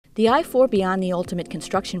The I-4 Beyond the Ultimate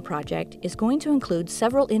construction project is going to include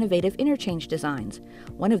several innovative interchange designs.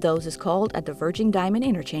 One of those is called a Diverging Diamond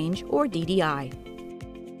Interchange, or DDI.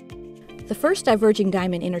 The first Diverging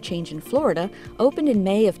Diamond Interchange in Florida opened in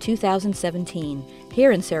May of 2017,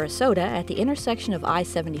 here in Sarasota at the intersection of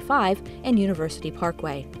I-75 and University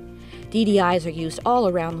Parkway. DDIs are used all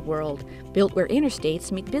around the world, built where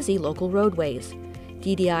interstates meet busy local roadways.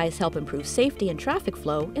 DDIs help improve safety and traffic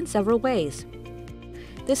flow in several ways.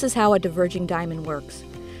 This is how a diverging diamond works.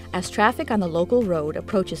 As traffic on the local road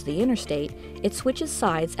approaches the interstate, it switches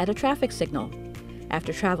sides at a traffic signal.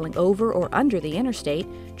 After traveling over or under the interstate,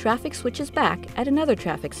 traffic switches back at another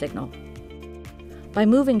traffic signal. By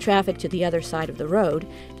moving traffic to the other side of the road,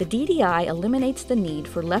 the DDI eliminates the need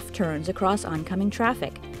for left turns across oncoming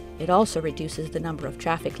traffic. It also reduces the number of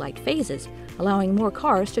traffic light phases, allowing more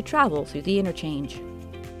cars to travel through the interchange.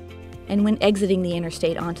 And when exiting the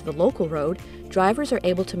interstate onto the local road, drivers are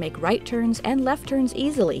able to make right turns and left turns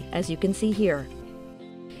easily, as you can see here.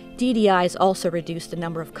 DDIs also reduce the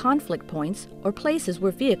number of conflict points, or places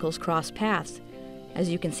where vehicles cross paths. As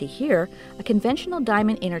you can see here, a conventional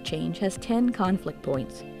diamond interchange has 10 conflict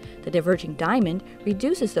points. The diverging diamond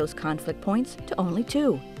reduces those conflict points to only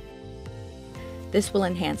 2. This will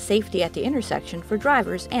enhance safety at the intersection for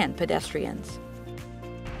drivers and pedestrians.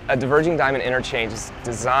 A diverging diamond interchange is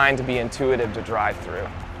designed to be intuitive to drive through.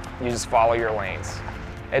 You just follow your lanes.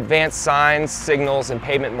 Advanced signs, signals, and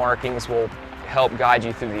pavement markings will help guide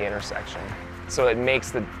you through the intersection. So it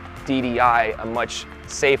makes the DDI a much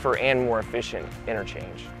safer and more efficient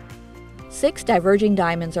interchange. 6 diverging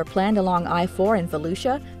diamonds are planned along I-4 in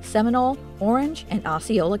Volusia, Seminole, Orange, and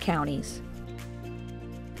Osceola counties.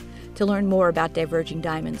 To learn more about diverging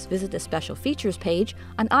diamonds, visit the special features page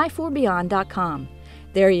on i4beyond.com.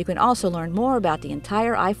 There you can also learn more about the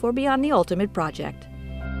entire I-4 Beyond the Ultimate project.